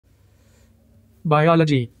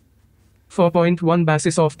Biology. 4.1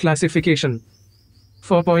 Basis of classification.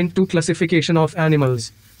 4.2 Classification of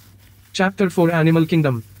animals. Chapter 4 Animal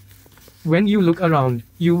Kingdom. When you look around,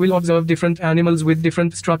 you will observe different animals with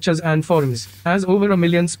different structures and forms. As over 1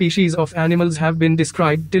 million species of animals have been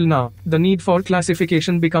described till now, the need for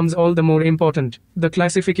classification becomes all the more important. The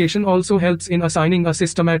classification also helps in assigning a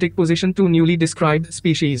systematic position to newly described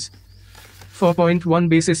species. 4.1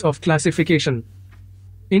 Basis of classification.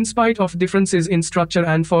 In spite of differences in structure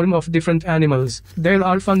and form of different animals, there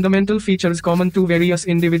are fundamental features common to various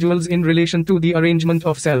individuals in relation to the arrangement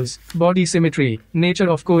of cells, body symmetry, nature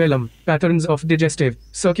of coelom, patterns of digestive,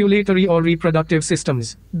 circulatory or reproductive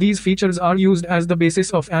systems. These features are used as the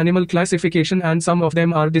basis of animal classification and some of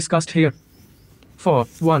them are discussed here.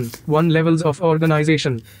 4.1 Levels of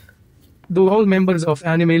organization. Though all members of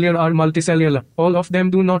Animalia are multicellular, all of them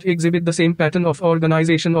do not exhibit the same pattern of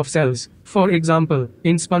organization of cells. For example,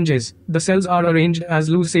 in sponges, the cells are arranged as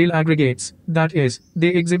loose cell aggregates, that is, they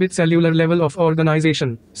exhibit cellular level of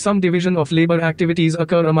organization. Some division of labor activities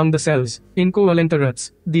occur among the cells. In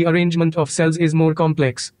coelenterate, the arrangement of cells is more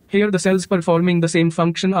complex. Here the cells performing the same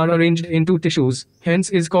function are arranged into tissues, hence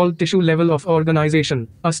is called tissue level of organization.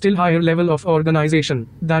 A still higher level of organization,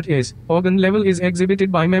 that is, organ level, is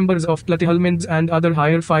exhibited by members of platyhelminths and other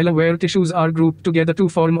higher phyla where tissues are grouped together to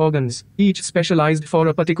form organs, each specialized for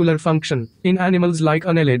a particular function, in animals like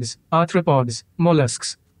annelids, arthropods,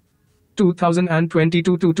 mollusks.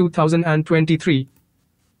 2022 to 2023.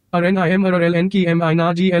 RNIM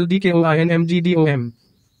RLNKMINAGLDKOINMGDOM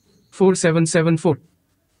 4774.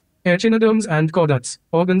 Echinoderms and chordates,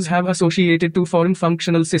 organs have associated to form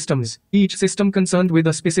functional systems, each system concerned with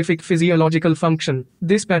a specific physiological function.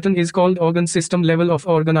 This pattern is called organ system level of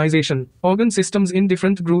organization. Organ systems in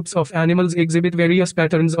different groups of animals exhibit various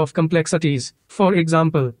patterns of complexities. For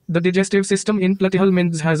example, the digestive system in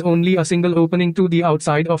platyhelminths has only a single opening to the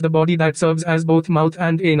outside of the body that serves as both mouth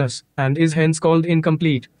and anus, and is hence called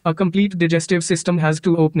incomplete. A complete digestive system has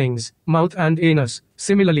two openings, mouth and anus.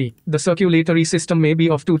 Similarly, the circulatory system may be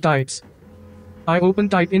of two types. I-open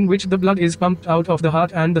type, in which the blood is pumped out of the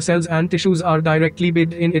heart and the cells and tissues are directly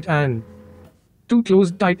bathed in it, and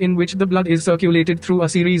II-closed type, in which the blood is circulated through a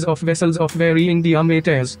series of vessels of varying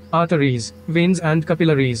diameters, arteries, veins and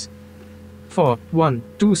capillaries.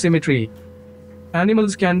 4.1.2 Symmetry.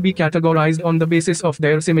 Animals can be categorized on the basis of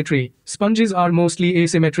their symmetry. Sponges are mostly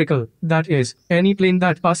asymmetrical, that is, any plane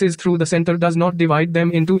that passes through the center does not divide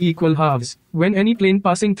them into equal halves. When any plane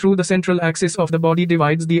passing through the central axis of the body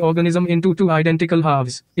divides the organism into two identical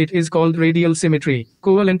halves, it is called radial symmetry.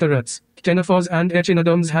 Coelenterates, ctenophores and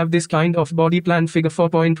echinoderms have this kind of body plan. Figure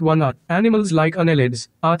 4.1 Animals like annelids,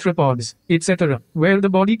 arthropods, etc., where the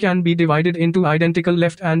body can be divided into identical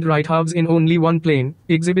left and right halves in only one plane,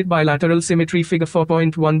 exhibit bilateral symmetry. Figure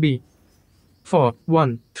 4.1b.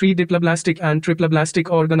 4.1.3 Diploblastic and triploblastic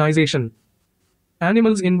organization.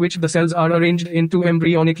 Animals in which the cells are arranged into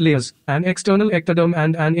embryonic layers, an external ectoderm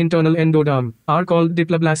and an internal endoderm, are called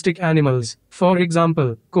diploblastic animals. For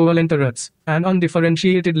example, coelenterates, an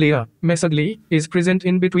undifferentiated layer, mesoglea, is present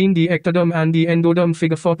in between the ectoderm and the endoderm.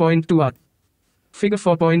 Figure 4.2 Figure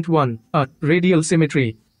 4.1 Radial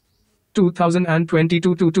symmetry.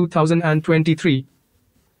 2022 to 2023.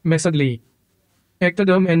 Mesoglea.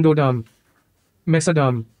 Ectoderm, endoderm.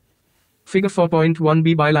 Mesoderm. Figure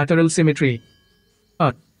 4.1b Bilateral symmetry.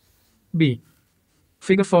 B.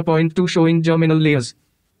 Figure 4.2 showing germinal layers.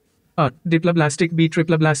 Diploblastic, B.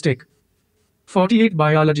 Triploblastic. 48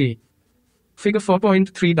 Biology. Figure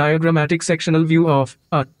 4.3 Diagrammatic sectional view of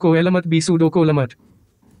coelomate, B. Pseudocoelomate.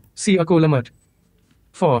 C. Acoelomate.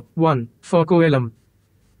 4.1 For coelom.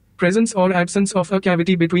 Presence or absence of a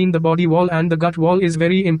cavity between the body wall and the gut wall is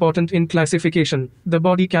very important in classification. The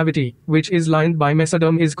body cavity, which is lined by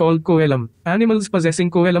mesoderm, is called coelom. Animals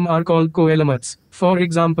possessing coelom are called coelomates. For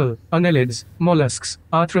example, annelids, mollusks,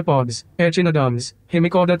 arthropods, echinoderms,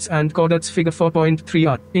 hemichordates and chordates. Figure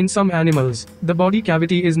 4.3 In some animals, the body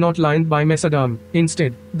cavity is not lined by mesoderm.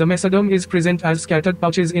 Instead, the mesoderm is present as scattered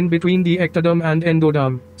pouches in between the ectoderm and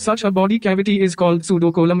endoderm. Such a body cavity is called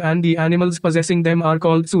pseudocoelom and the animals possessing them are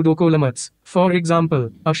called pseudocoelomates. For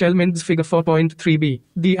example, Achelminths. Figure 4.3b.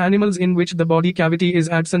 The animals in which the body cavity is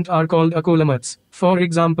absent are called acoelomates. For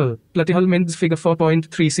example, Platyhelminths. Figure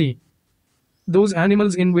 4.3c. Those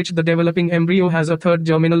animals in which the developing embryo has a third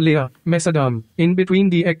germinal layer, mesoderm, in between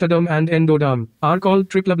the ectoderm and endoderm, are called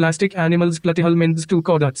triploblastic animals. Platyhelminths to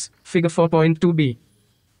chordates. Figure 4.2b.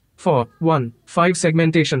 4.1. 5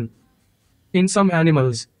 Segmentation. In some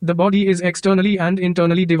animals, the body is externally and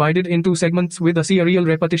internally divided into segments with a serial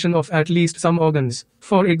repetition of at least some organs.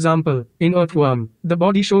 For example, in earthworm, the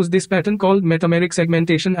body shows this pattern called metameric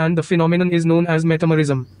segmentation and the phenomenon is known as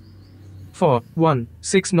metamerism. 4. 1.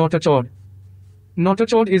 6. Notochord.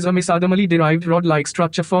 Notochord is a mesodermally derived rod-like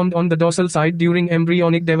structure formed on the dorsal side during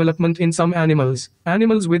embryonic development in some animals.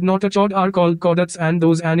 Animals with notochord are called chordates and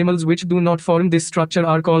those animals which do not form this structure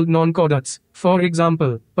are called non-chordates. For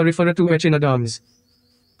example, Porifera to echinoderms.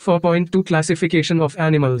 4.2 Classification of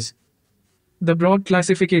animals. The broad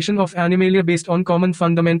classification of Animalia based on common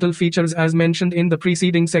fundamental features as mentioned in the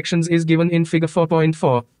preceding sections is given in Figure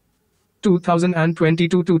 4.4.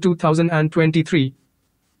 2022 to 2023.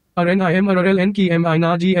 RNIM RRLN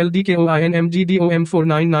KMINA GLDKOIN MGDOM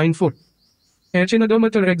 4994.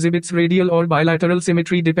 Echinodermator exhibits radial or bilateral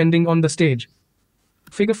symmetry depending on the stage.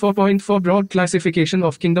 Figure 4.4 Broad classification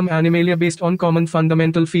of kingdom Animalia based on common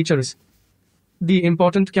fundamental features. The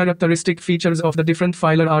important characteristic features of the different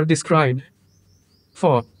phyla are described.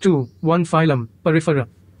 4. 2. 1 Phylum, Porifera.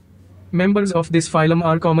 Members of this phylum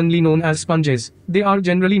are commonly known as sponges. They are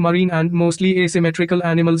generally marine and mostly asymmetrical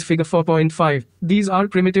animals. Figure 4.5. These are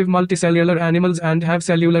primitive multicellular animals and have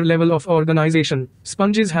cellular level of organization.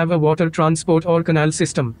 Sponges have a water transport or canal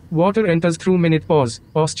system. Water enters through minute pores,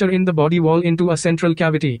 osture in the body wall into a central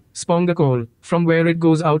cavity, spongicle, from where it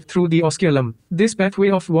goes out through the osculum. This pathway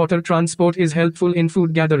of water transport is helpful in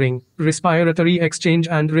food gathering, respiratory exchange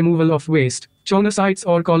and removal of waste. Choanocytes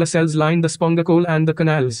or collar cells line the spongicle and the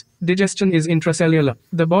canals. Digestion is intracellular.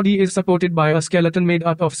 The body is supported by a skeleton made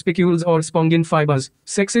up of spicules or spongin fibers.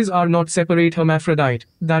 Sexes are not separate hermaphrodite.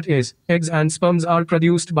 That is, eggs and sperms are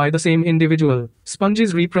produced by the same individual.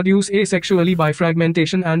 Sponges reproduce asexually by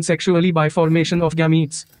fragmentation and sexually by formation of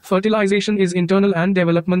gametes. Fertilization is internal and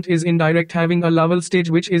development is indirect, having a larval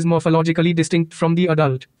stage which is morphologically distinct from the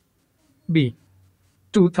adult. B.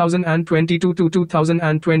 2022 to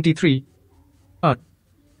 2023.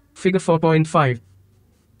 Figure 4.5.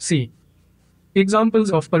 C.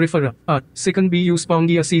 Examples of Porifera. Sicon B.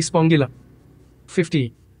 Euspongia C. Spongilla.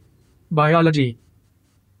 50. Biology.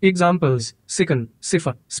 Examples: Sicon,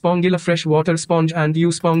 Sipha, Spongilla freshwater sponge and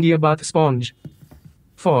Euspongia bath sponge.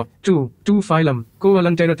 4. 2 Phylum,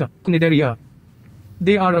 Coelenterata, Cnidaria.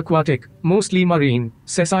 They are aquatic, mostly marine,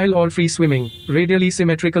 sessile or free-swimming, radially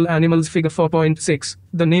symmetrical animals. Figure 4.6.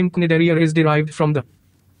 The name Cnidaria is derived from the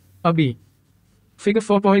B. Figure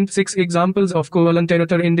 4.6 Examples of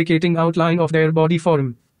Coelenterata indicating outline of their body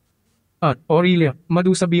form. Aurelia,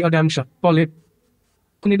 Medusa B. Adamsia, polyp.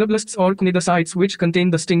 Cnidoblasts or cnidocytes which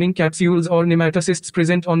contain the stinging capsules or nematocysts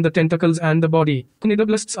present on the tentacles and the body.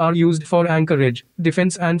 Cnidoblasts are used for anchorage,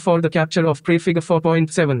 defense and for the capture of prey. Figure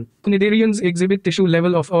 4.7. Cnidarians exhibit tissue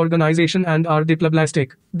level of organization and are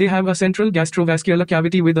diploblastic. They have a central gastrovascular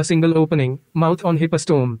cavity with a single opening, mouth on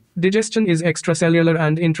hypostome. Digestion is extracellular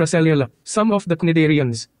and intracellular. Some of the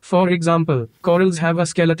cnidarians, for example, corals, have a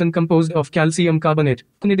skeleton composed of calcium carbonate.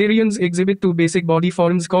 Cnidarians exhibit two basic body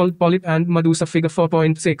forms called polyp and medusa. Figure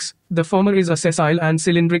 4.6. The former is a sessile and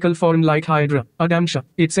cylindrical form like Hydra, Adamsia,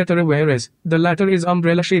 etc., whereas the latter is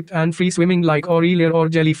umbrella-shaped and free-swimming like Aurelia or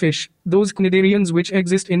jellyfish. Those cnidarians which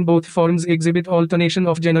exist in both forms exhibit alternation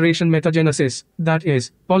of generation metagenesis. That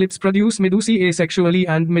is, polyps produce medusae asexually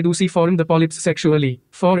and medusae form the polyps sexually.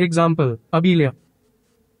 For example, Abelia.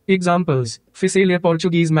 Examples: Physalia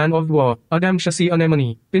Portuguese man of war, Adamsia sea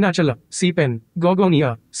anemone, Pinacella, sea pen,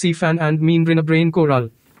 Gorgonia, sea fan and Meandrina brain coral.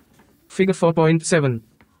 Figure 4.7.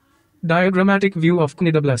 Diagrammatic view of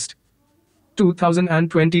cnidoblast.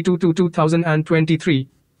 2022 to 2023.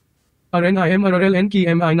 RNIM RRLN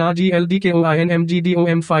KMINA GLDKOIN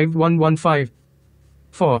MGDOM 5115.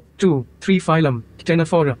 4. 2. 3 Phylum,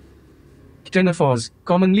 Ctenophora. Ctenophores,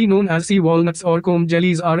 commonly known as sea walnuts or comb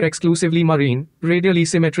jellies, are exclusively marine, radially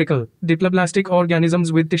symmetrical, diploblastic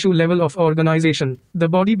organisms with tissue level of organization. The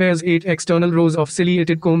body bears 8 external rows of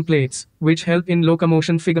ciliated comb plates, which help in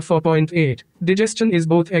locomotion. Figure 4.8. Digestion is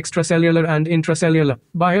both extracellular and intracellular.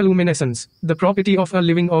 Bioluminescence, the property of a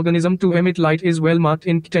living organism to emit light, is well marked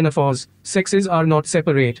in ctenophores. Sexes are not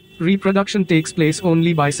separate. Reproduction takes place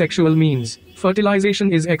only by sexual means.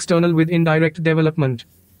 Fertilization is external with indirect development.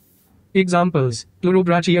 Examples: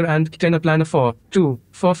 Pleurobrachia and Ctenoplanophore. 2.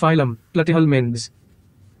 4 Phylum, Platyhelminths.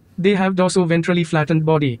 They have dorso-ventrally flattened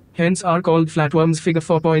body, hence are called flatworms. Figure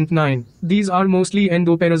 4.9. These are mostly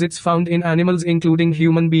endoparasites found in animals including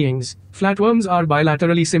human beings. Flatworms are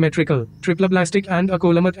bilaterally symmetrical, triploblastic and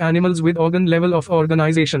acoelomate animals with organ level of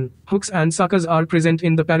organization. Hooks and suckers are present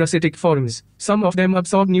in the parasitic forms. Some of them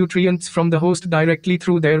absorb nutrients from the host directly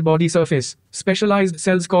through their body surface. Specialized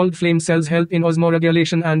cells called flame cells help in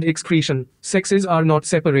osmoregulation and excretion. Sexes are not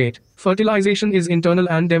separate. Fertilization is internal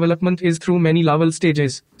and development is through many larval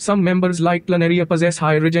stages. Some members like Planaria possess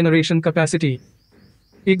high regeneration capacity.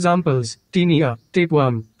 Examples: Taenia,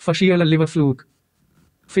 tapeworm, Fasciella liver fluke.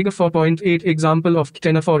 Figure 4.8 Example of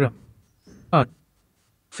Ctenophora.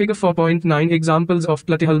 Figure 4.9 Examples of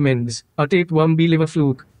platyhelminths, a tapeworm B liver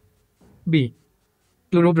fluke. B.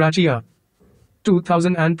 Pleurobrachia.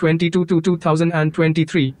 2022 to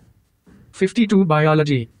 2023. 52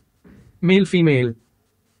 Biology. Male-female.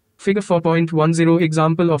 Figure 4.10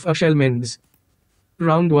 Example of Achelminths.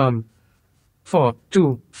 Roundworm.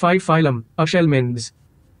 4.2.5 Phylum, Achelminths.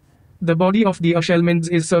 The body of the Achelminths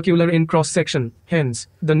is circular in cross-section, hence,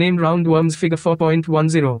 the name roundworms. Figure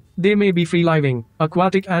 4.10. They may be free-living,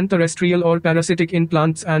 aquatic and terrestrial or parasitic in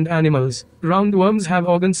plants and animals. Roundworms have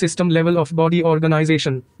organ system level of body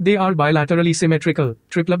organization. They are bilaterally symmetrical,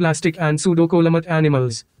 triploblastic and pseudocoelomate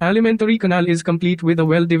animals. Alimentary canal is complete with a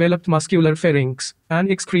well-developed muscular pharynx. An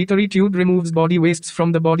excretory tube removes body wastes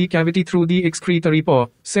from the body cavity through the excretory pore.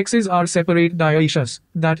 Sexes are separate dioecious,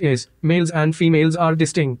 that is, males and females are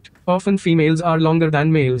distinct. Often females are longer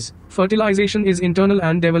than males. Fertilization is internal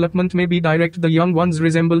and development may be direct. The young ones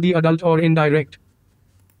resemble the adult or indirect.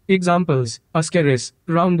 Examples: Ascaris,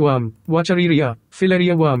 roundworm, Wuchereria,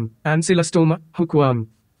 filaria worm, Ancylostoma, hookworm.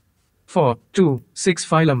 4.2.6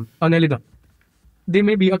 Phylum, Annelida. They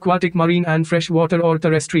may be aquatic, marine and freshwater or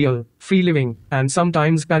terrestrial, free-living, and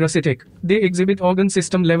sometimes parasitic. They exhibit organ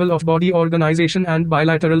system level of body organization and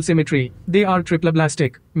bilateral symmetry. They are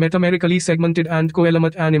triploblastic, metamerically segmented and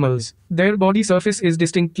coelomate animals. Their body surface is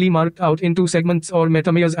distinctly marked out into segments or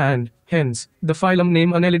metameres and, hence, the phylum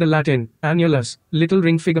name Annelida. Latin, annulus, little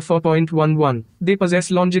ring. Figure 4.11. They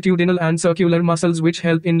possess longitudinal and circular muscles which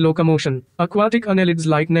help in locomotion. Aquatic annelids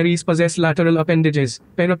like Nereis possess lateral appendages,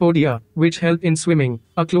 parapodia, which help in swimming.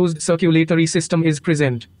 A closed circulatory system is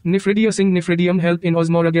present. Nephridia. Nephridium help in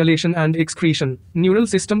osmoregulation and excretion. Neural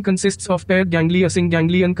system consists of paired ganglia.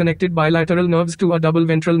 Ganglion connected bilateral nerves to a double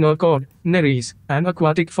ventral nerve cord. Nereis, an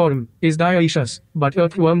aquatic form, is dioecious, but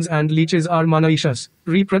earthworms and leeches are monoecious.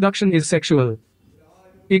 Reproduction is sexual.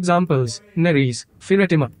 Examples: Nereis,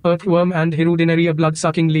 Phyretima, earthworm and Hirudinaria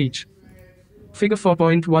blood-sucking leech. Figure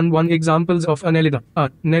 4.11 Examples of Annelida.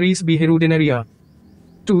 Nereis B. Hirudinaria.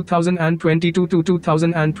 2022 to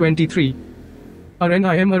 2023.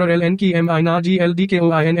 RNIM RLNKM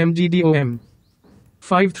INAGLDKOINM GDOM.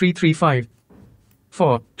 5335.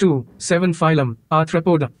 4.2.7 Phylum,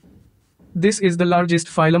 Arthropoda. This is the largest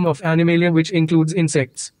phylum of Animalia which includes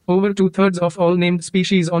insects. Over 2/3 of all named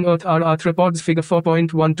species on Earth are arthropods. Figure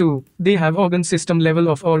 4.12. They have organ system level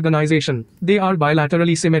of organization. They are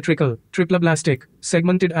bilaterally symmetrical, triploblastic,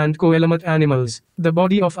 segmented and coelomate animals. The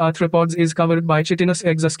body of arthropods is covered by chitinous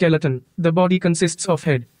exoskeleton. The body consists of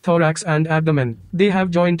head, thorax and abdomen. They have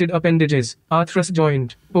jointed appendages, arthrous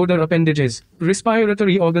joint, poder appendages.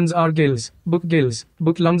 Respiratory organs are gills,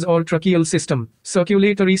 book lungs or tracheal system.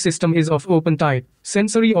 Circulatory system is of open type.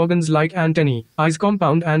 Sensory organs like antennae, eyes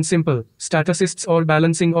compound and simple. Statocysts or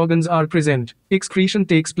balancing organs are present. Excretion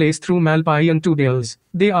takes place through Malpighian tubules.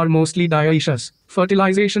 They are mostly dioecious.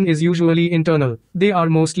 Fertilization is usually internal. They are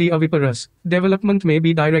mostly oviparous. Development may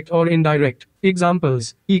be direct or indirect.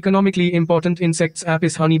 Examples: economically important insects: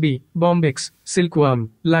 Apis honeybee, bombyx,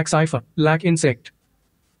 silkworm, laxifer, lac insect.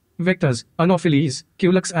 Vectors: Anopheles,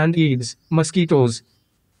 Culex and Aedes, mosquitoes.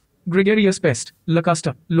 Gregarious pest: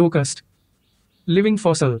 Locusta, locust. Living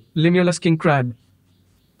fossil: Limulus king crab.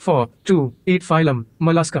 4.2.8 Phylum,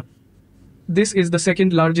 Mollusca. This is the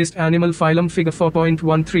second largest animal phylum. Figure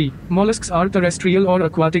 4.13. Mollusks are terrestrial or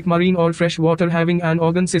aquatic, marine or freshwater, having an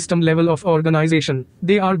organ system level of organization.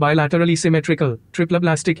 They are bilaterally symmetrical,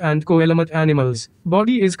 triploblastic and coelomate animals.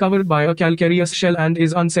 Body is covered by a calcareous shell and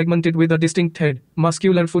is unsegmented with a distinct head,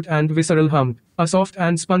 muscular foot and visceral hump. A soft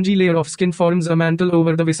and spongy layer of skin forms a mantle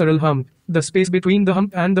over the visceral hump. The space between the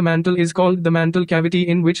hump and the mantle is called the mantle cavity,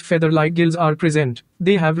 in which feather-like gills are present.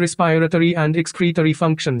 They have respiratory and excretory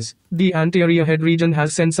functions. The anterior head region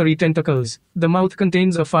has sensory tentacles. The mouth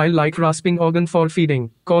contains a file-like rasping organ for feeding,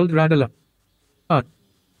 called radula.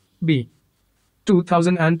 B.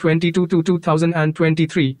 2022 to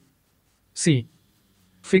 2023. C.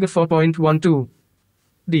 Figure 4.12.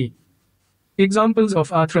 D. Examples of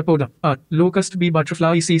arthropoda: locust B.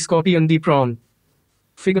 Butterfly C. Scorpion D. Prawn.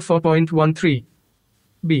 Figure 4.13.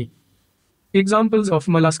 B. Examples of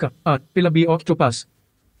mollusca: Pilla B. Octopus.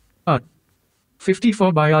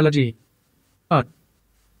 54 Biology.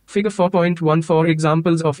 Figure 4.14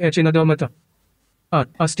 Examples of Echinodermata: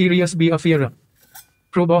 Asterias B. Afiera.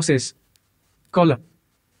 Proboscis. Collar.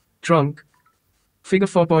 Trunk. Figure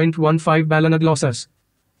 4.15 Balanoglossus.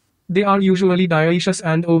 They are usually dioecious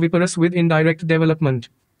and oviparous with indirect development.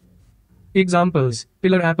 Examples: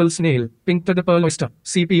 pillar apple snail, pink-toed pearl oyster,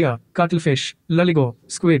 sepia, cuttlefish, loligo,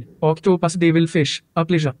 squid, octopus devilfish,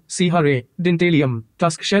 uplesia, sea hare, dentalium,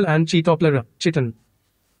 tusk shell and Chaetoplera, chiton.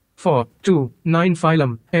 4.2.9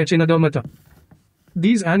 Phylum, Echinodermata.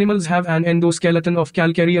 These animals have an endoskeleton of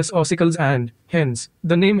calcareous ossicles and, hence,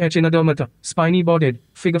 the name Echinodermata, spiny-bodied.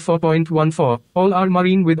 Figure 4.14. All are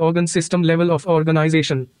marine with organ system level of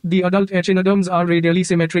organization. The adult echinoderms are radially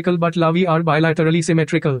symmetrical but larvae are bilaterally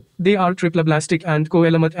symmetrical. They are triploblastic and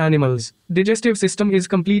coelomate animals. Digestive system is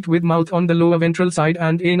complete with mouth on the lower ventral side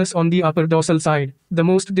and anus on the upper dorsal side. The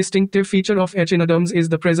most distinctive feature of echinoderms is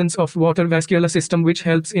the presence of water vascular system which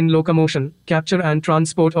helps in locomotion, capture and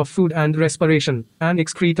transport of food and respiration. An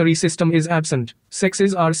excretory system is absent.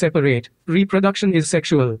 Sexes are separate. Reproduction is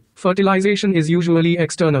sexual. Fertilization is usually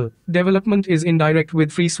external. Development is indirect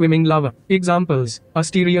with free-swimming larvae. Examples: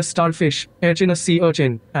 Asterias starfish, Echinus sea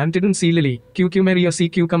urchin, Antedon sea lily, Cucumeria sea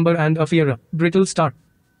cucumber and Aphaera, brittle star.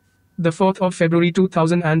 The 4th of February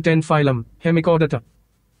 2010 Phylum, Hemichordata.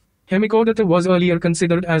 Hemichordata was earlier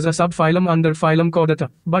considered as a subphylum under phylum Chordata,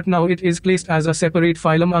 but now it is placed as a separate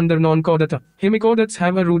phylum under non-Chordata. Hemichordates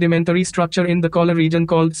have a rudimentary structure in the collar region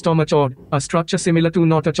called stomachord, a structure similar to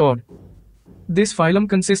notochord. This phylum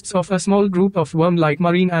consists of a small group of worm-like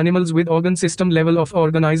marine animals with organ system level of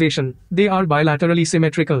organization. They are bilaterally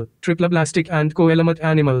symmetrical, triploblastic and coelomate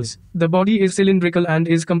animals. The body is cylindrical and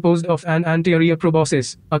is composed of an anterior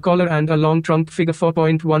proboscis, a collar and a long trunk. Figure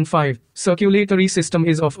 4.15. Circulatory system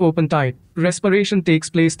is of open type. Respiration takes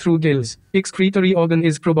place through gills. Excretory organ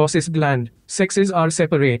is proboscis gland. Sexes are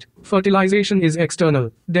separate. Fertilization is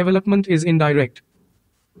external. Development is indirect.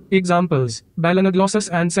 Examples: Balanoglossus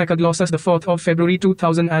and Saccoglossus. The 4th of February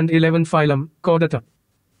 2011 Phylum, Chordata.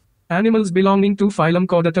 Animals belonging to phylum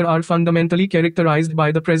Chordata are fundamentally characterized by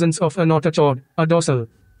the presence of a notochord, a dorsal.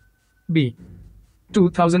 B.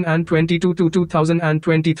 2022 to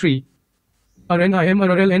 2023. RNIM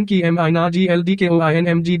RLNKM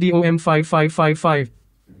INAGLDKOINM GDOM 5555.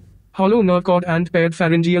 Hollow nerve cord and paired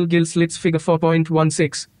pharyngeal gill slits. Figure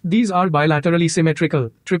 4.16. These are bilaterally symmetrical,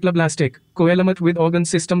 triploblastic, coelomate with organ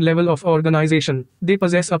system level of organization. They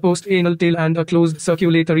possess a post-anal tail and a closed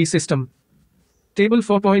circulatory system. Table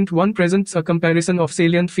 4.1 presents a comparison of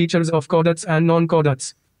salient features of chordates and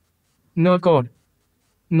non-chordates. Nerve cord.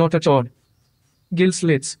 Notochord. Gill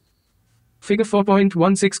slits. Figure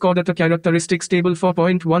 4.16 Chordata characteristics. Table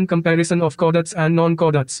 4.1 Comparison of chordates and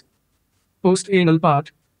non-chordates. Post-anal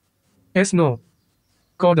part. No.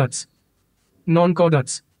 Chordates.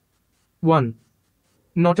 Non-chordates. 1.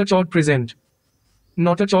 Notochord present.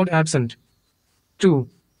 Notochord absent. 2.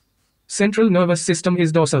 Central nervous system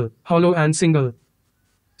is dorsal, hollow and single.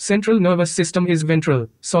 Central nervous system is ventral,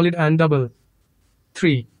 solid and double.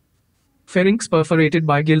 3. Pharynx perforated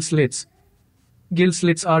by gill slits. Gill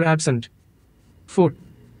slits are absent. 4.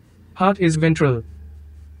 Heart is ventral.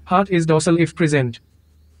 Heart is dorsal if present.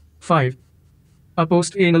 5. A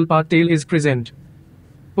post-anal part tail is present.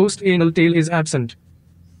 Post-anal tail is absent.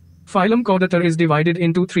 Phylum Chordata is divided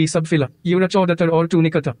into 3 subphyla: Urachordata or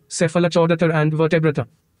Tunicata, Cephalachordata and Vertebrata.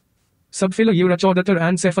 Subphyla Urachordata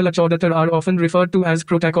and Cephalachordata are often referred to as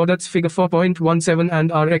protachordates. Figure 4.17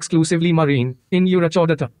 and are exclusively marine. In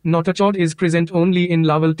Urachordata, notochord is present only in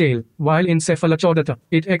larval tail, while in Cephalachordata,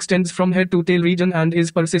 it extends from head to tail region and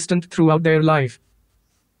is persistent throughout their life.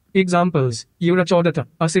 Examples: Urachordata,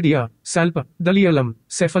 Acidia, Salpa, Doliolum,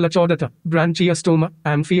 Cephalachordata, Branchiostoma,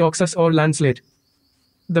 Amphioxus or Lancelet.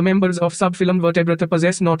 The members of subphylum Vertebrata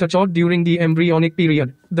possess notochord during the embryonic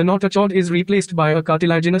period. The notochord is replaced by a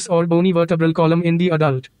cartilaginous or bony vertebral column in the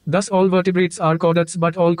adult. Thus all vertebrates are chordates,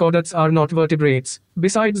 but all chordates are not vertebrates.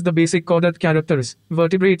 Besides the basic chordate characters,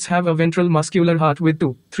 vertebrates have a ventral muscular heart with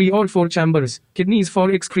 2, 3 or 4 chambers, kidneys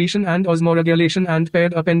for excretion and osmoregulation, and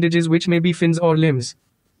paired appendages which may be fins or limbs.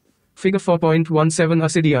 Figure 4.17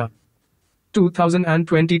 Acidia.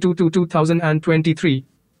 2022 to 2023.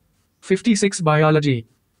 56 Biology.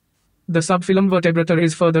 The subphylum Vertebrata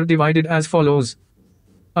is further divided as follows.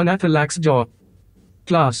 Anathorax jaw.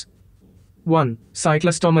 Class 1.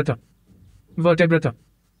 Cyclostomata. Vertebrata.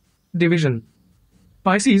 Division.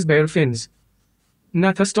 Pisces bare fins.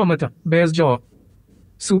 Gnathostomata, bear's jaw.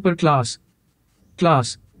 Superclass.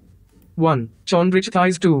 Class 1. Chondrich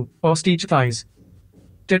thighs. 2. Ostrich thighs.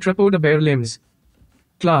 Tetrapoda bare limbs.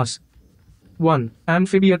 Class 1.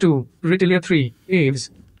 Amphibia. 2. Retilia. 3. Aves.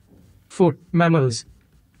 4. Mammals.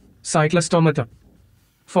 Cyclostomata.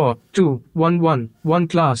 4. 2. 1. 1. 1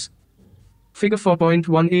 class. Figure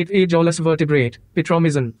 4.18 A jawless vertebrate,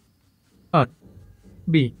 Pitromizon. A.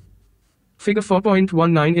 B. Figure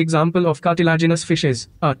 4.19 Example of cartilaginous fishes.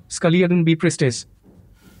 A. Scaliodon B. pristis.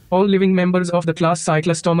 All living members of the class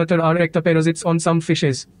Cyclostomater are ectoparasites on some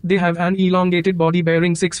fishes. They have an elongated body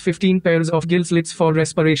bearing 6-15 pairs of gill slits for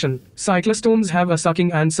respiration. Cyclostomes have a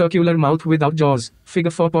sucking and circular mouth without jaws.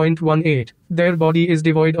 Figure 4.18. Their body is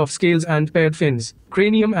devoid of scales and paired fins.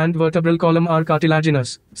 Cranium and vertebral column are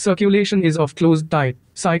cartilaginous. Circulation is of closed type.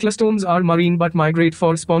 Cyclostomes are marine but migrate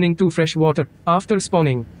for spawning to fresh water. After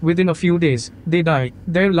spawning, within a few days, they die.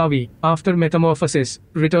 Their larvae, after metamorphosis,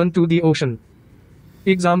 return to the ocean.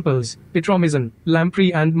 Examples: Petromyzon,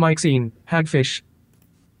 lamprey and myxine, hagfish.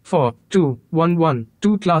 4.2.1.1.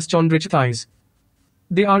 2 class chondrichthyes.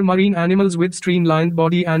 They are marine animals with streamlined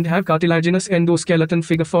body and have cartilaginous endoskeleton.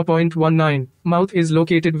 Figure 4.19. Mouth is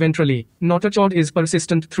located ventrally. Notochord is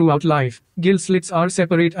persistent throughout life. Gill slits are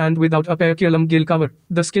separate and without operculum gill cover.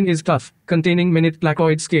 The skin is tough, containing minute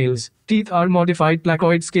placoid scales. Teeth are modified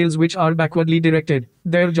placoid scales which are backwardly directed.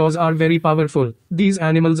 Their jaws are very powerful. These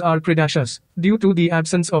animals are predaceous. Due to the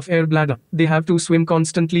absence of air bladder, they have to swim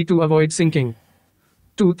constantly to avoid sinking.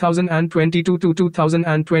 2022 to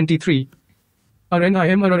 2023.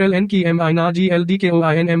 RNIM RLNKM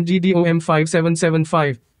INAGLDKOINMGDOM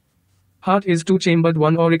 5775. Heart is two-chambered,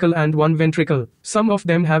 one auricle and one ventricle. Some of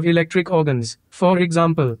them have electric organs. For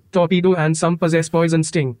example, torpedo, and some possess poison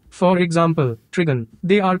sting. For example, trigon.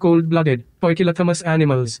 They are cold-blooded, poikilothermous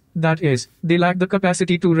animals. That is, they lack the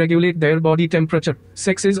capacity to regulate their body temperature.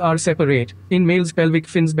 Sexes are separate. In males, pelvic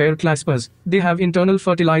fins bear claspers. They have internal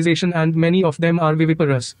fertilization and many of them are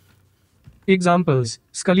viviparous. Examples: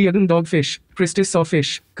 Scaliodon dogfish, pristis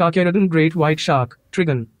sawfish, Carcharodon great white shark,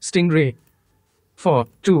 trigon, stingray.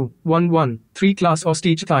 4.2.1.1. 3 class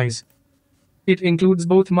osteichthyes. It includes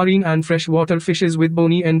both marine and freshwater fishes with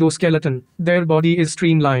bony endoskeleton. Their body is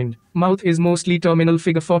streamlined. Mouth is mostly terminal.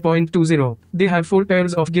 Figure 4.20. They have 4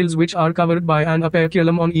 pairs of gills which are covered by an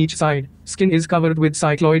operculum on each side. Skin is covered with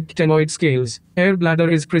cycloid ctenoid scales. Air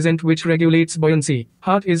bladder is present which regulates buoyancy.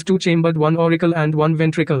 Heart is two-chambered, one auricle and one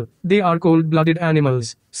ventricle. They are cold-blooded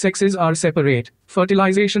animals. Sexes are separate.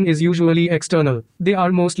 Fertilization is usually external. They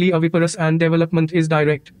are mostly oviparous and development is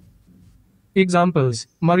direct. Examples: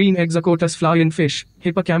 marine Hexacotus fly-in-fish,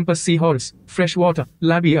 hippocampus seahorse, freshwater,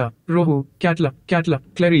 labia, rohu, catla,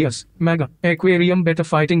 clarius, maga, aquarium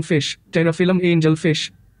betta-fighting fish, terraphyllum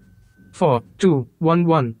angelfish.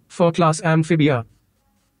 4.2.1.1. 4 class amphibia.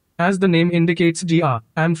 As the name indicates,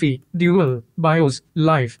 amphi, dual, bios,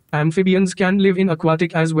 life. Amphibians can live in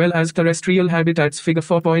aquatic as well as terrestrial habitats. Figure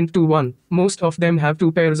 4.21. Most of them have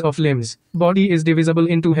 2 pairs of limbs. Body is divisible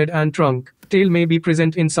into head and trunk. Tail may be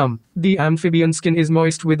present in some. The amphibian skin is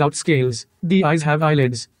moist without scales. The eyes have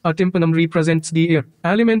eyelids. A tympanum represents the ear.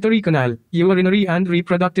 Alimentary canal, urinary and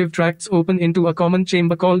reproductive tracts open into a common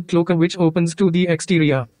chamber called cloaca which opens to the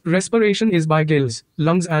exterior. Respiration is by gills,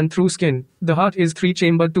 lungs and through skin. The heart is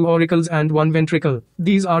 3-chambered, 2 auricles and 1 ventricle.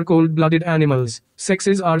 These are cold-blooded animals.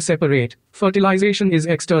 Sexes are separate. Fertilization is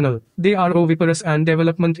external. They are oviparous and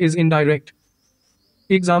development is indirect.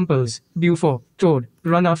 Examples: bufo, toad,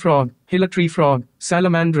 runner frog, hiller tree frog,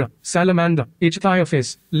 salamander,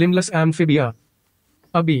 ichthyophis, limbless amphibia.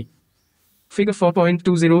 A bee. Figure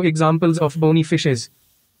 4.20 Examples of bony fishes.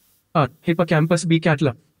 A. Hippocampus B.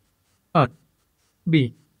 Catla. A.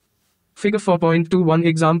 B. Figure 4.21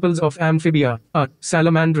 Examples of amphibia. A.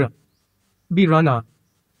 Salamandra. B. Runner.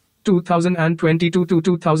 2022 to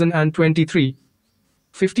 2023.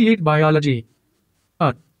 58 Biology.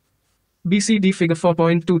 A. BCD. Figure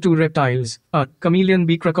 4.22 Reptiles. A. Chameleon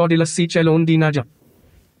B. Crocodylus C. Chelone D. Naja.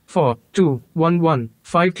 4.2.1.1.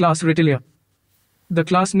 5 class Retilia. The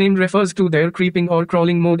class name refers to their creeping or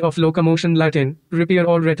crawling mode of locomotion. Latin, repier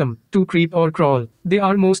or retum, to creep or crawl. They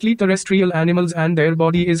are mostly terrestrial animals and their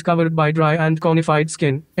body is covered by dry and conified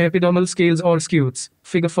skin, epidermal scales or scutes.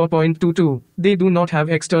 Figure 4.22. They do not have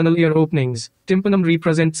external ear openings. Tympanum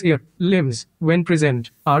represents ear. Limbs, when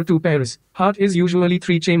present, are 2 pairs. Heart is usually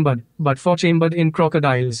 3-chambered, but 4-chambered in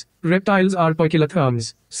crocodiles. Reptiles are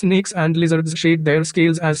poikilotherms. Snakes and lizards shade their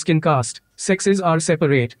scales as skin cast. Sexes are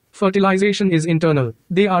separate. Fertilization is internal.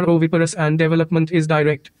 They are oviparous and development is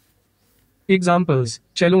direct. Examples: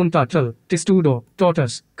 Chelone turtle, testudo,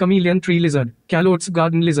 tortoise, chameleon tree lizard, calotes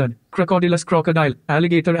garden lizard, crocodylus crocodile,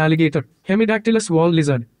 alligator, hemidactylus wall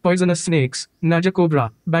lizard, poisonous snakes, naja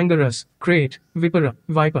cobra, bangarus, crate, vipera,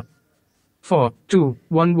 viper.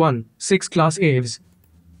 4.2.1.1. 6 class aves.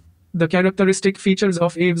 The characteristic features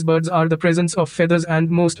of aves birds are the presence of feathers, and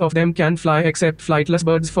most of them can fly except flightless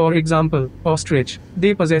birds, for example, ostrich.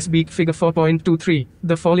 They possess beak. Figure 4.23.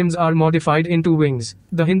 The forelimbs are modified into wings.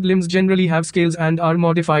 The hind limbs generally have scales and are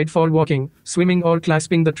modified for walking, swimming or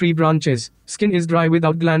clasping the tree branches. Skin is dry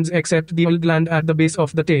without glands except the oil gland at the base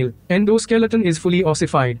of the tail. Endoskeleton is fully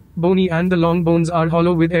ossified, bony, and the long bones are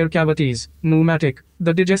hollow with air cavities. Pneumatic.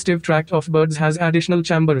 The digestive tract of birds has additional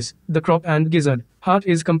chambers, the crop and gizzard. Heart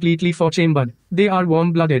is completely four-chambered. They are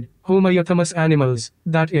warm-blooded, homoeuthermous animals.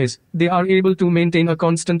 That is, they are able to maintain a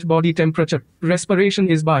constant body temperature. Respiration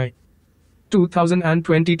is by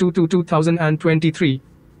 2022 to 2023.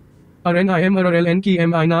 RNIM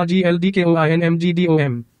RLNKM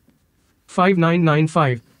INRGLDKOINMGDOM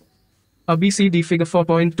 5995. ABCD. Figure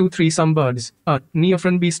 4.23. Some birds.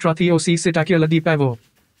 Neophron B. Strathio C. Psittacula D. Pavo.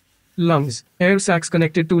 Lungs. Air sacs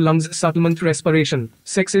connected to lungs supplement respiration.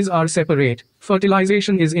 Sexes are separate.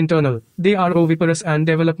 Fertilization is internal. They are oviparous and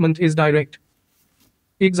development is direct.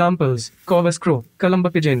 Examples: Corvus crow, Columba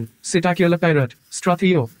pigeon, Psittacula parrot,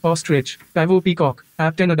 Strathio, ostrich, Pavo peacock,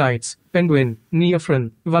 Aptenodytes, penguin, Neophron,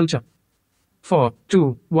 vulture.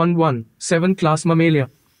 4.2.1.1. 7 class Mammalia.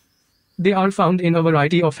 They are found in a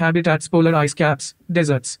variety of habitats: polar ice caps,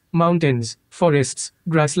 deserts, mountains, forests,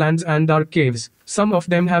 grasslands, and dark caves. Some of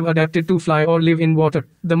them have adapted to fly or live in water.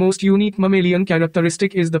 The most unique mammalian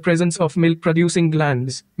characteristic is the presence of milk-producing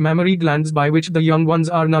glands, mammary glands, by which the young ones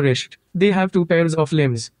are nourished. They have 2 pairs of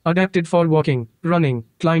limbs, adapted for walking, running,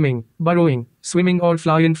 climbing, burrowing, swimming, or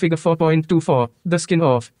flying. Figure 4.24. The skin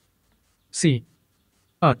of C.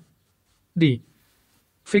 D.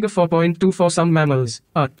 Figure 4.24. Some mammals.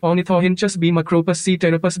 Ornithorhynchus B. Macropus C.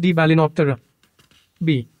 Pteropus D. Balinoptera.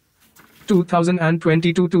 B.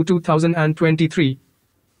 2022 to 2023.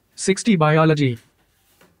 60. Biology.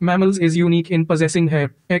 Mammals is unique in possessing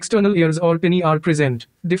hair. External ears or pinnae are present.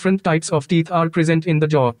 Different types of teeth are present in the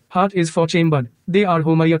jaw. Heart is four-chambered. They are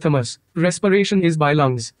homoeuthermous. Respiration is by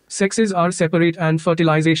lungs. Sexes are separate and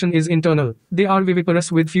fertilization is internal. They are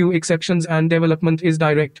viviparous with few exceptions and development is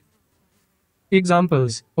direct.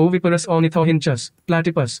 Examples: oviparous Ornithorhynchus,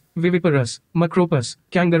 platypus, viviparous, Macropus,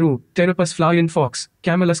 kangaroo, pteropus flying fox,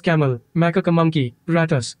 camelus camel, macaque monkey,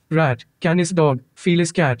 ratus, rat, canis dog,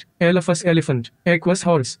 felis cat, elephas elephant, equus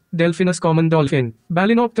horse, delphinus common dolphin,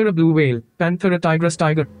 Balinoptera blue whale, Panthera tigris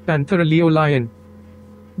tiger, Panthera leo lion.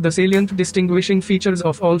 The salient distinguishing features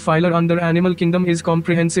of all phyla under animal kingdom is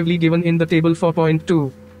comprehensively given in the table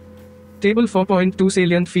 4.2. Table 4.2.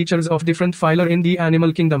 Salient features of different phyla in the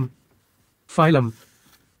animal kingdom. Phylum.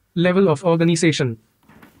 Level of organization.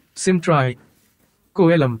 Symmetry.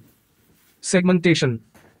 Coelom. Segmentation.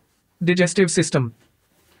 Digestive system.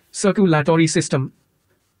 Circulatory system.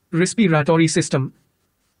 Respiratory system.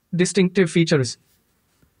 Distinctive features.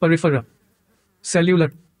 Periphery.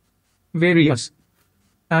 Cellular. Various.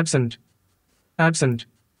 Absent. Absent.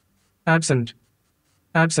 Absent.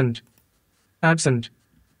 Absent. Absent.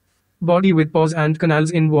 Body with pores and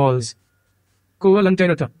canals in walls.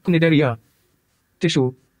 Coelenterata. Cnidaria.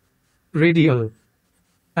 Tissue. Radial.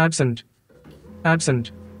 Absent.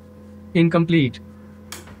 Absent. Incomplete.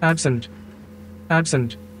 Absent.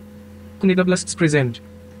 Absent. Cnidoblasts present.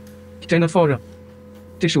 Ctenophora.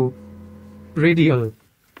 Tissue. Radial.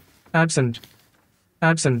 Absent.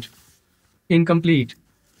 Absent. Incomplete.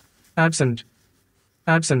 Absent.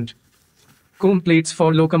 Absent. Comb plates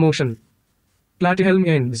for locomotion. Platyhelm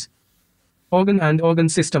ends. Organ and organ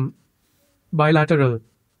system. Bilateral.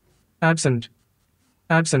 Absent.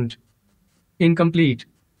 Absent. Incomplete.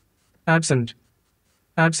 Absent.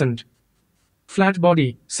 Absent. Flat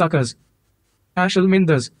body, suckers.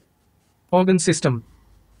 Aschelminthes. Organ system.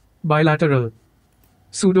 Bilateral.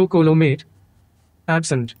 Pseudocolomate.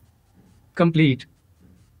 Absent. Complete.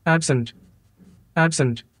 Absent.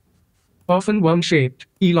 Absent. Often worm-shaped,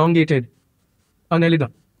 elongated.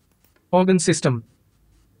 Annelida. Organ system.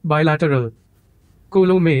 Bilateral.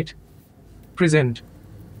 Colomate. Present.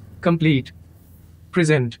 Complete.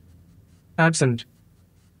 Present. Absent.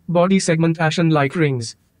 Body segment ashen-like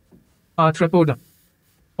rings. Arthropoda.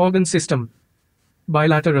 Organ system.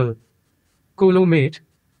 Bilateral. Colomate.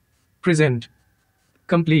 Present.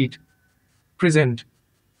 Complete. Present.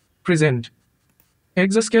 Present.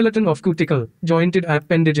 Exoskeleton of cuticle, jointed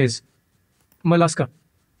appendages. Mollusca.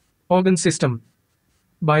 Organ system.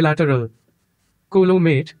 Bilateral.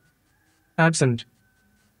 Colomate. Absent.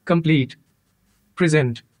 Complete.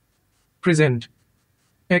 Present. Present.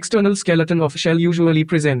 External skeleton of shell usually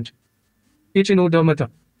present. Echinodermata.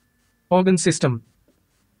 Organ system.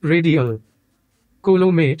 Radial.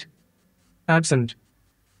 Colomate. Absent.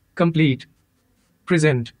 Complete.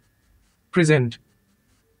 Present. Present.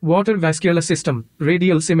 Water vascular system,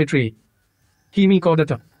 radial symmetry.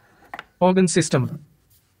 Hemichordata. Organ system.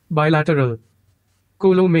 Bilateral.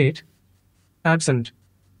 Colomate. Absent.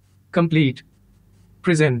 Complete.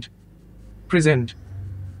 Present. Present.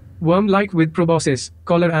 Worm-like with proboscis,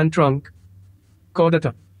 collar and trunk.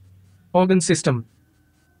 Chordata. Organ system.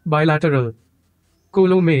 Bilateral.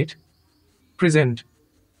 Colomate. Present.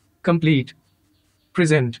 Complete.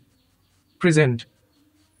 Present. Present.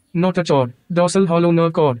 Notochord, dorsal hollow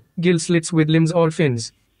nerve cord, gill slits with limbs or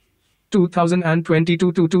fins.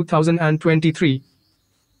 2022 to 2023.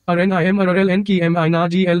 RNIM RRLN KM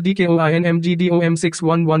GLDKOIN MGDOM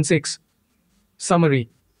 6116. Summary.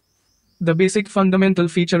 The basic fundamental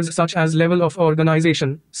features such as level of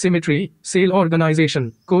organization, symmetry, cell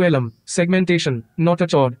organization, coelom, segmentation,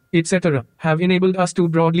 notochord, etc., have enabled us to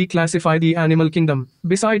broadly classify the animal kingdom.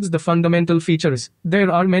 Besides the fundamental features,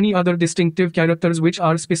 there are many other distinctive characters which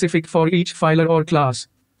are specific for each phyla or class.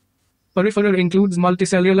 Peripheral includes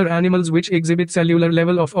multicellular animals which exhibit cellular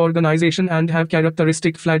level of organization and have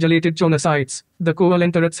characteristic flagellated choanocytes. The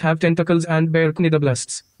coelenterats have tentacles and bear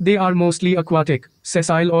cnidoblasts. They are mostly aquatic,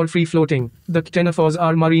 sessile or free-floating. The ctenophores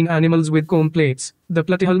are marine animals with comb plates. The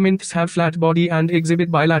platyhelminths have flat body and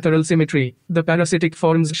exhibit bilateral symmetry. The parasitic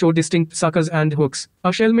forms show distinct suckers and hooks.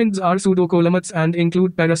 Achelminths are pseudocoelomats and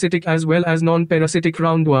include parasitic as well as non-parasitic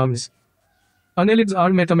roundworms. Annelids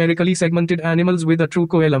are metamerically segmented animals with a true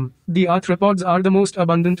coelom. The arthropods are the most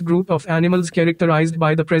abundant group of animals characterized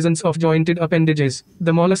by the presence of jointed appendages.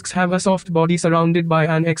 The mollusks have a soft body surrounded by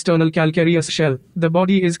an external calcareous shell. The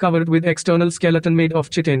body is covered with external skeleton made of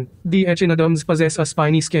chitin. The echinoderms possess a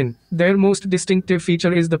spiny skin. Their most distinctive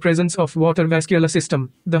feature is the presence of water vascular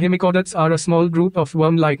system. The hemichordates are a small group of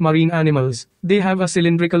worm-like marine animals. They have a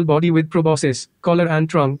cylindrical body with proboscis, collar and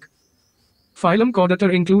trunk. Phylum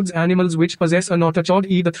Chordata includes animals which possess a notochord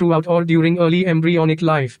either throughout or during early embryonic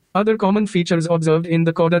life. Other common features observed in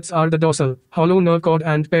the chordates are the dorsal, hollow nerve cord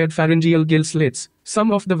and paired pharyngeal gill slits.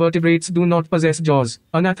 Some of the vertebrates do not possess jaws,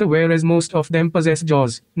 anather, whereas most of them possess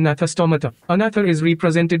jaws. Gnathostomata. Anather is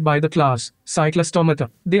represented by the class Cyclostomata.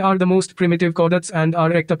 They are the most primitive chordates and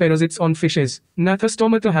are ectoparasites on fishes.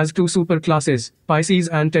 Gnathostomata has two superclasses, Pisces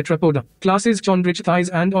and Tetrapoda. Classes Chondrichthyes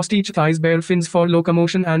and Osteichthyes bear fins for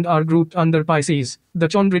locomotion and are grouped under Pisces. The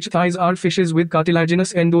Chondrichthyes are fishes with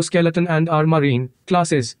cartilaginous endoskeleton and are marine.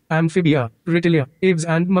 Classes Amphibia, Reptilia, aves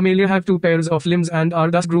and Mammalia have two pairs of limbs and are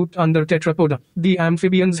thus grouped under Tetrapoda. The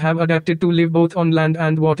amphibians have adapted to live both on land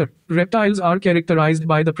and water. Reptiles are characterized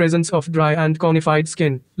by the presence of dry and conified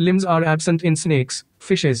skin. Limbs are absent in snakes.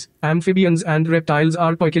 Fishes, amphibians and reptiles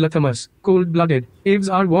are poikilothermous, cold-blooded. Aves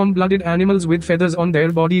are warm-blooded animals with feathers on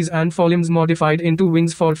their bodies and forelimbs modified into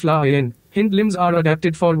wings for flying. Hind limbs are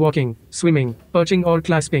adapted for walking, swimming, perching or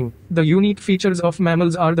clasping. The unique features of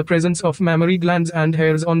mammals are the presence of mammary glands and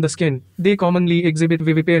hairs on the skin. They commonly exhibit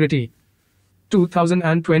viviparity.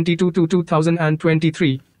 2022 to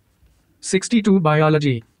 2023. 62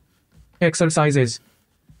 Biology. Exercises.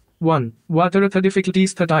 1. What are the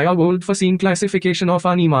difficulties that I hold for seeing classification of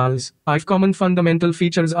animals? If common fundamental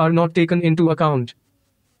features are not taken into account.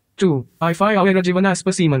 2. If I are a given a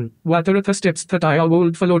specimen, what are the steps that I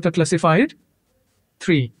hold for to classify it?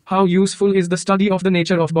 3. How useful is the study of the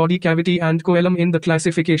nature of body cavity and coelom in the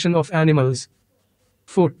classification of animals?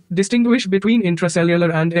 4. Distinguish between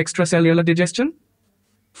intracellular and extracellular digestion.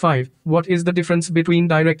 5. What is the difference between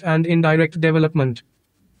direct and indirect development?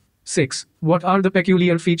 6. What are the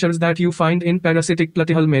peculiar features that you find in parasitic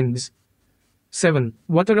platyhelminths? 7.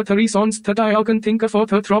 What are the reasons that I can think of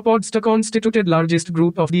arthropods to constituted largest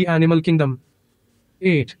group of the animal kingdom?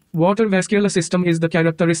 8. Water vascular system is the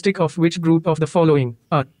characteristic of which group of the following?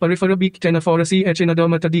 A. Peripherobic ctenophorasi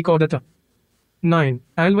echinodermata chordata. 9.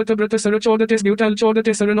 Alvertebrates are chordates butyl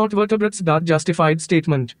chordates are not vertebrates. That justified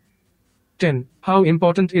statement. 10. How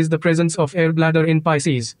important is the presence of air bladder in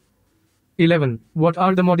Pisces? 11. What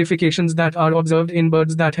are the modifications that are observed in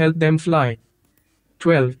birds that help them fly?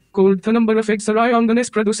 12. Could the number of eggs or youngnesses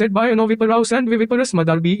produced by an oviparous and viviparous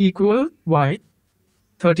mother be equal? Why?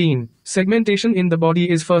 13. Segmentation in the body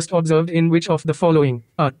is first observed in which of the following?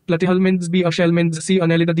 A. Platyhelminths. B. Achelminths. C.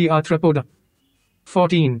 Annelida. D. Arthropoda.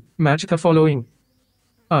 14. Match the following.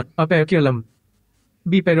 A. Operculum.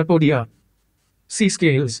 B. Parapodia. C.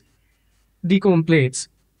 Scales. D. Comb plates.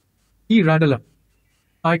 E. Radula.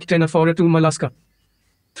 I. Ctenophora. 2. Mollusca.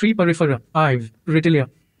 3. Porifera. IV. Reptilia.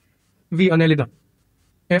 V. Annelida.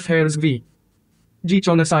 F. Hairs. V. G.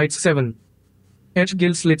 Choanocytes. 7. H.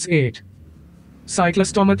 Gill slits. 8.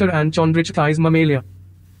 Cyclostomata and Chondrichthyes. Mammalia.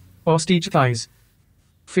 Osteichthyes.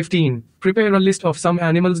 15. Prepare a list of some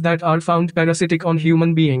animals that are found parasitic on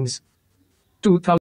human beings. 2000